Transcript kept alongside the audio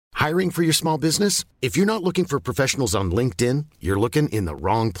Hiring for your small business? If you're not looking for professionals on LinkedIn, you're looking in the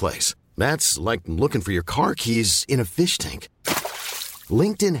wrong place. That's like looking for your car keys in a fish tank.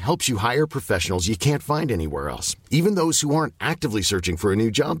 LinkedIn helps you hire professionals you can't find anywhere else, even those who aren't actively searching for a new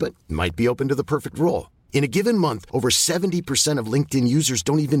job but might be open to the perfect role. In a given month, over 70% of LinkedIn users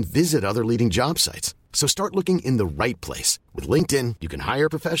don't even visit other leading job sites. So start looking in the right place. With LinkedIn, you can hire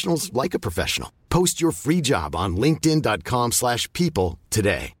professionals like a professional. Post your free job on linkedin.com/people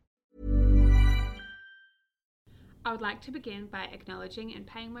today. I would like to begin by acknowledging and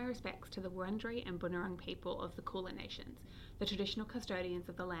paying my respects to the Wurundjeri and Bunurong people of the Kulin Nations, the traditional custodians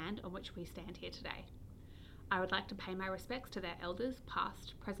of the land on which we stand here today. I would like to pay my respects to their elders,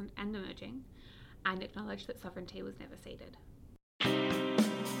 past, present and emerging, and acknowledge that sovereignty was never ceded.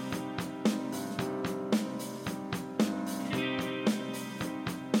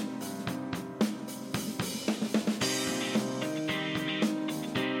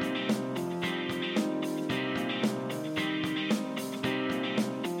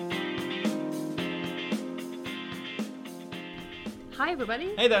 Hi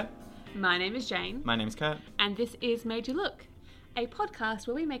everybody. Hey there. My name is Jane. My name's Kurt. And this is Made You Look, a podcast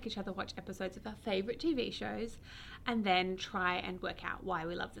where we make each other watch episodes of our favourite TV shows and then try and work out why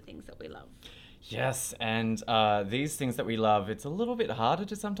we love the things that we love. Yes, and these things that we love, it's a little bit harder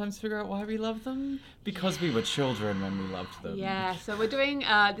to sometimes figure out why we love them because we were children when we loved them. Yeah, so we're doing,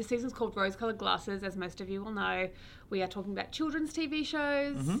 this season's called Rose Coloured Glasses, as most of you will know. We are talking about children's TV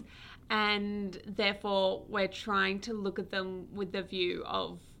shows, and therefore we're trying to look at them with the view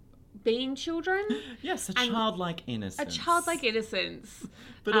of being children. Yes, a childlike innocence. A childlike innocence.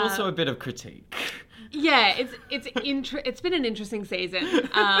 But also a bit of critique. Yeah, it's been an interesting season,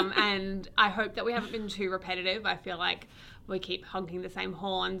 and I hope that we haven't been too repetitive. I feel like we keep honking the same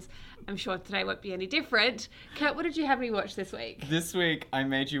horns. I'm sure today won't be any different. Kurt, what did you have me watch this week? This week, I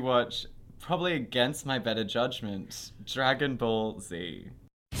made you watch, probably against my better judgment, Dragon Ball Z.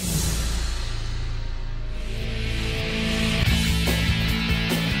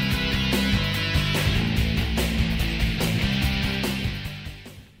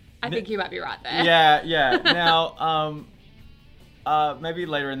 I think you might be right there. Yeah. Now, maybe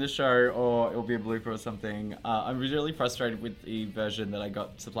later in the show, or it'll be a blooper or something. I'm really frustrated with the version that I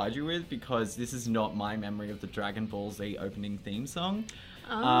got supplied you with because this is not my memory of the Dragon Ball Z opening theme song.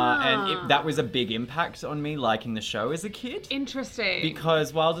 That was a big impact on me liking the show as a kid. Interesting.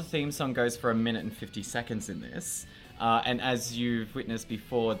 Because while the theme song goes for 1 minute and 50 seconds in this, and as you've witnessed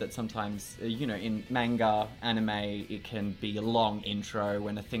before, that sometimes, in manga, anime, it can be a long intro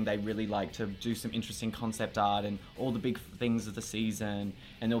and a thing they really like to do some interesting concept art and all the big things of the season,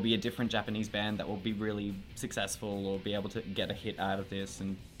 and there'll be a different Japanese band that will be really successful or be able to get a hit out of this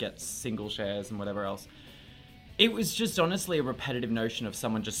and get single shares and whatever else. It was just honestly a repetitive notion of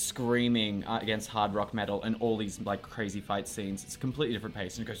someone just screaming against hard rock metal and all these like crazy fight scenes. It's a completely different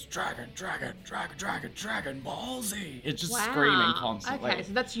pace, and it goes Dragon Ball Z. It's just screaming constantly. Okay,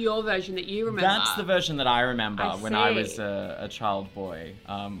 so that's your version that you remember. That's the version that I remember when I was a child boy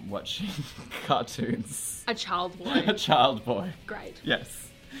watching cartoons. A child boy. A child boy. Great. Yes.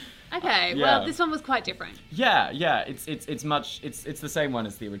 Okay, well, this one was quite different. Yeah. It's the same one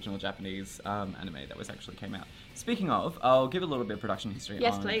as the original Japanese anime that actually came out. Speaking of, I'll give a little bit of production history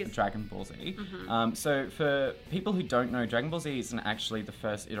on Dragon Ball Z. So for people who don't know, Dragon Ball Z isn't actually the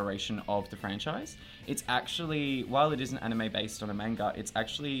first iteration of the franchise. It's actually, while it is an anime based on a manga, it's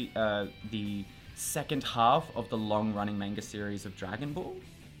actually the second half of the long-running manga series of Dragon Ball.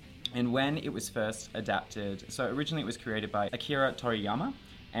 And when it was first adapted, so originally it was created by Akira Toriyama,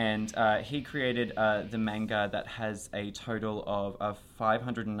 and he created the manga that has a total of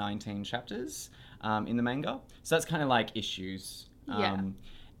 519 chapters in the manga. So that's kind of like issues.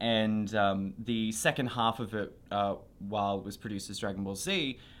 And the second half of it, while it was produced as Dragon Ball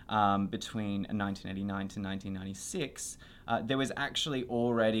Z, between 1989 to 1996, there was actually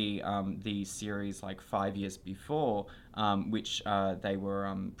already the series like 5 years before, which they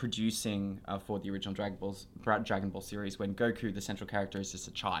were producing for the original Dragon Ball series when Goku, the central character, is just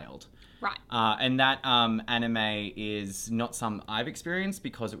a child. Right. And that anime is not some I've experienced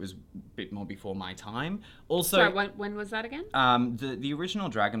because it was a bit more before my time. Also, sorry, when was that again? The original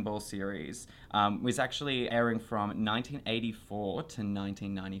Dragon Ball series was actually airing from 1984 to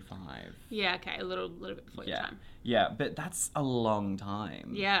 1995. Yeah, okay, a little bit before your time. Yeah, but that's a long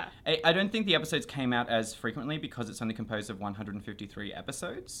time. Yeah. I don't think the episodes came out as frequently because it's only composed of 153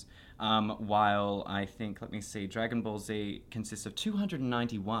 episodes, while I think, let me see, Dragon Ball Z consists of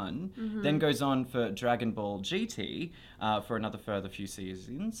 291, then goes on for Dragon Ball GT for another further few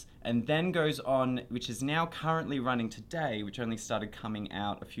seasons, and then goes on, which is now currently running today, which only started coming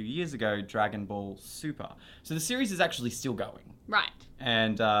out a few years ago, Dragon Ball Super. So the series is actually still going. Right.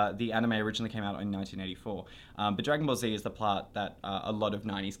 And the anime originally came out in 1984. But Dragon Ball Z is the part that a lot of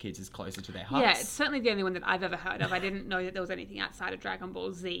 90s kids is closer to their hearts. Yeah, it's certainly the only one that I've ever heard of. I didn't know that there was anything outside of Dragon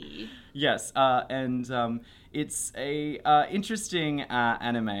Ball Z. Yes, and it's a interesting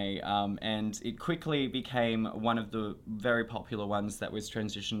anime, and it quickly became one of the very popular ones that was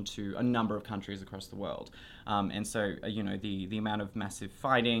transitioned to a number of countries across the world. And so, the amount of massive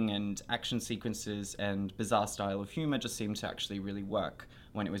fighting and action sequences and bizarre style of humor just seemed to actually really work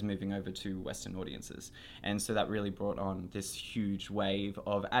when it was moving over to Western audiences. And so that really brought on this huge wave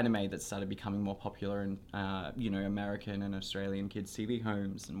of anime that started becoming more popular in, American and Australian kids' TV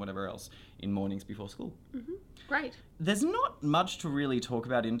homes and whatever else in mornings before school. Mm-hmm. Great. There's not much to really talk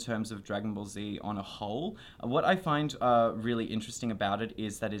about in terms of Dragon Ball Z on a whole. What I find really interesting about it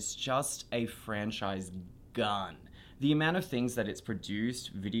is that it's just a franchise gun. The amount of things that it's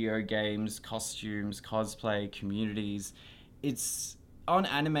produced, video games, costumes, cosplay, communities, it's... On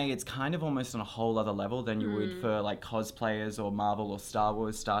anime, it's kind of almost on a whole other level than you would for like cosplayers or Marvel or Star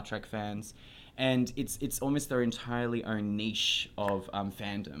Wars, Star Trek fans. And it's almost their entirely own niche of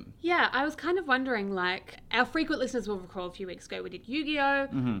fandom. Yeah, I was kind of wondering, like, our frequent listeners will recall a few weeks ago we did Yu-Gi-Oh!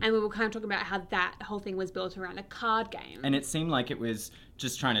 And we were kind of talking about how that whole thing was built around a card game. And it seemed like it was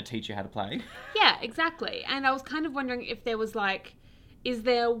just trying to teach you how to play. Yeah, exactly. And I was kind of wondering if there was, like, is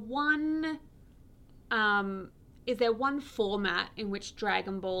there one format in which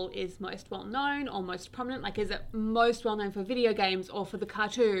Dragon Ball is most well known or most prominent? Like, is it most well known for video games or for the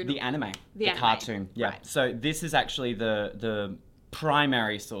cartoon? The anime. The cartoon. Yeah. Right. So this is actually the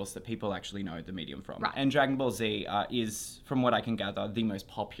primary source that people actually know the medium from. Right. And Dragon Ball Z is, from what I can gather, the most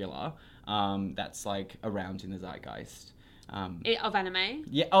popular that's like around in the zeitgeist. Of anime?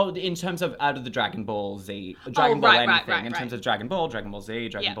 Yeah. Oh, in terms of out of the Dragon Ball Z, Dragon Ball anything. In terms of Dragon Ball Z,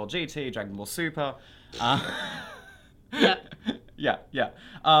 Dragon Ball GT, Dragon Ball Super. Yeah.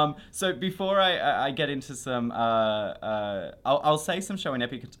 So before I get into some, I'll say some show and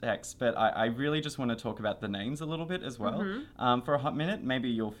epic text, but I really just want to talk about the names a little bit as well. For a hot minute. Maybe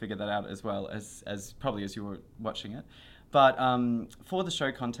you'll figure that out as well as probably as you were watching it. But for the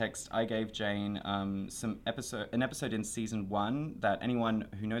show context, I gave Jane an episode in season 1 that anyone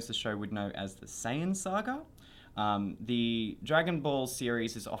who knows the show would know as the Saiyan Saga. The Dragon Ball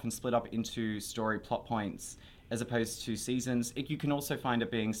series is often split up into story plot points as opposed to seasons. You can also find it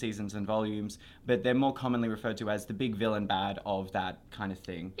being seasons and volumes, but they're more commonly referred to as the big villain bad of that kind of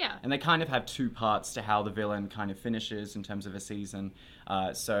thing. Yeah. And they kind of have two parts to how the villain kind of finishes in terms of a season.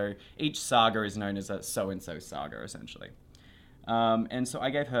 So each saga is known as a so-and-so saga, essentially. And so I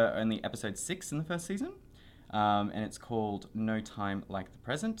gave her only episode 6 in the first season. And it's called No Time Like the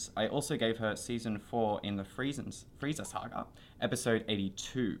Present. I also gave her season 4 in the Frieza saga, episode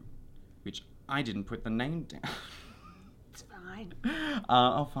 82, which I didn't put the name down. It's fine.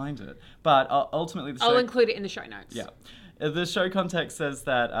 I'll find it. But ultimately, I'll include it in the show notes. Yeah. The show context says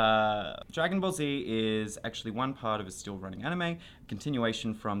that Dragon Ball Z is actually one part of a still running anime, a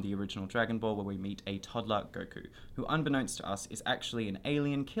continuation from the original Dragon Ball where we meet a toddler Goku, who unbeknownst to us is actually an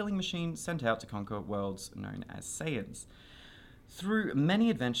alien killing machine sent out to conquer worlds known as Saiyans. Through many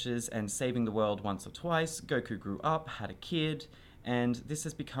adventures and saving the world once or twice, Goku grew up, had a kid, and this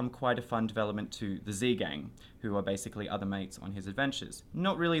has become quite a fun development to the Z Gang, who are basically other mates on his adventures.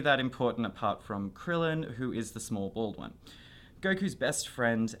 Not really that important apart from Krillin, who is the small bald one. Goku's best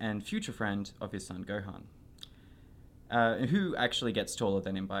friend and future friend of his son Gohan, who actually gets taller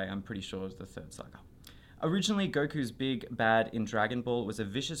than him by, I'm pretty sure, the third saga. Originally, Goku's big bad in Dragon Ball was a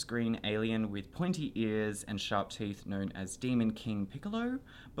vicious green alien with pointy ears and sharp teeth known as Demon King Piccolo,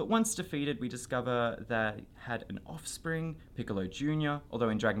 but once defeated we discover that he had an offspring, Piccolo Jr., although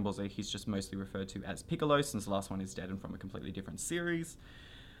in Dragon Ball Z he's just mostly referred to as Piccolo since the last one is dead and from a completely different series.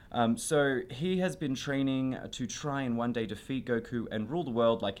 So he has been training to try and one day defeat Goku and rule the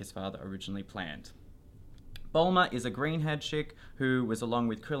world like his father originally planned. Bulma is a green-haired chick who was along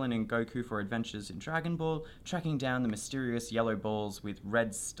with Krillin and Goku for adventures in Dragon Ball, tracking down the mysterious yellow balls with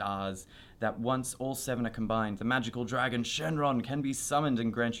red stars that once all 7 are combined, the magical dragon Shenron can be summoned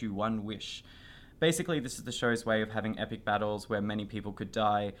and grant you one wish. basically this is the show's way of having epic battles where many people could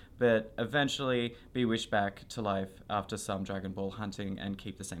die, but eventually be wished back to life after some Dragon Ball hunting and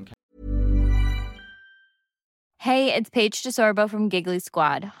keep the same character. Hey, it's Paige DeSorbo from Giggly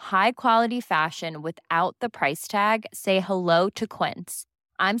Squad. High quality fashion without the price tag. Say hello to Quince.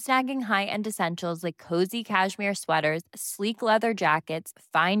 I'm snagging high-end essentials like cozy cashmere sweaters, sleek leather jackets,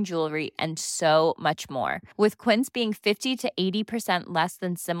 fine jewelry, and so much more. With Quince being 50 to 80% less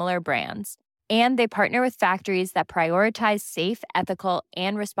than similar brands. And they partner with factories that prioritize safe, ethical,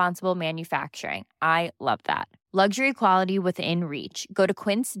 and responsible manufacturing. I love that. Luxury quality within reach. Go to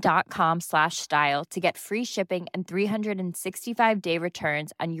quince.com/style to get free shipping and 365-day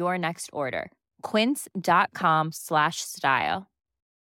returns on your next order. Quince.com/style.